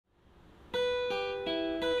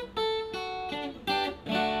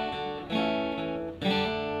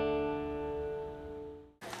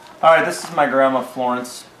All right, this is my grandma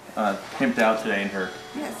Florence, pimped out today in her.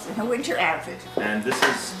 Yes, in a winter outfit. And this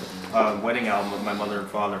is a wedding album of my mother and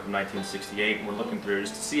father from 1968. And we're looking through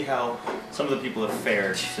just to see how some of the people have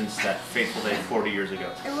fared since that fateful day 40 years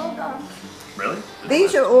ago. They're all gone. Really?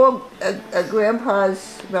 These are all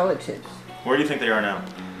Grandpa's relatives. Where do you think they are now?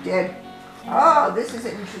 Dead. Oh, this is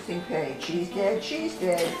an interesting page. She's dead, she's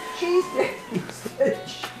dead, she's dead, he's dead,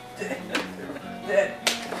 she's dead. Dead.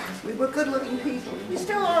 We were good-looking people. We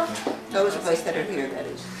still are. Those of us that are here, that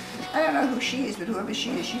is. I don't know who she is, but whoever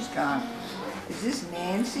she is, she's gone. Is this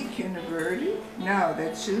Nancy Cuniverdi? No,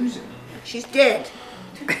 that's Susan. She's dead.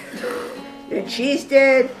 And she's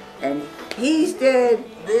dead, and he's dead.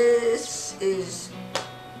 This is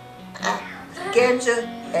Genza,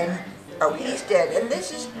 and oh, he's dead. And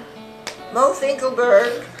this is Mo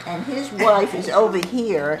Finkelberg, and his wife is over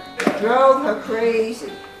here. Drove her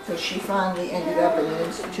crazy. So she finally ended up in an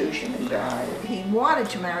institution and died. He wanted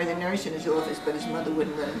to marry the nurse in his office, but his mother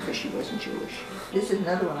wouldn't let him because she wasn't Jewish. This is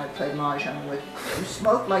another one I played mahjong with, who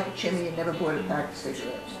smoked like a chimney and never bought a pack of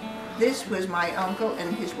cigarettes. This was my uncle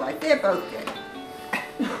and his wife. They're both dead.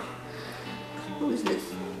 Who is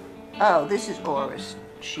this? Oh, this is Oris.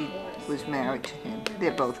 She was married to him.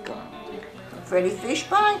 They're both gone. Freddie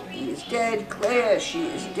Fishbein, he is dead. Claire, she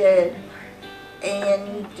is dead.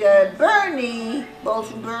 And Bernie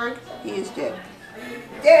Boltenberg, he is dead.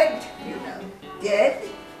 Dead, you know. Dead,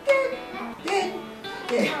 dead, dead,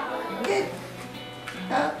 dead, dead.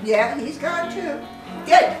 Yeah, he's gone too.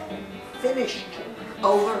 Dead. Finished.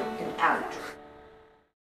 Over and out.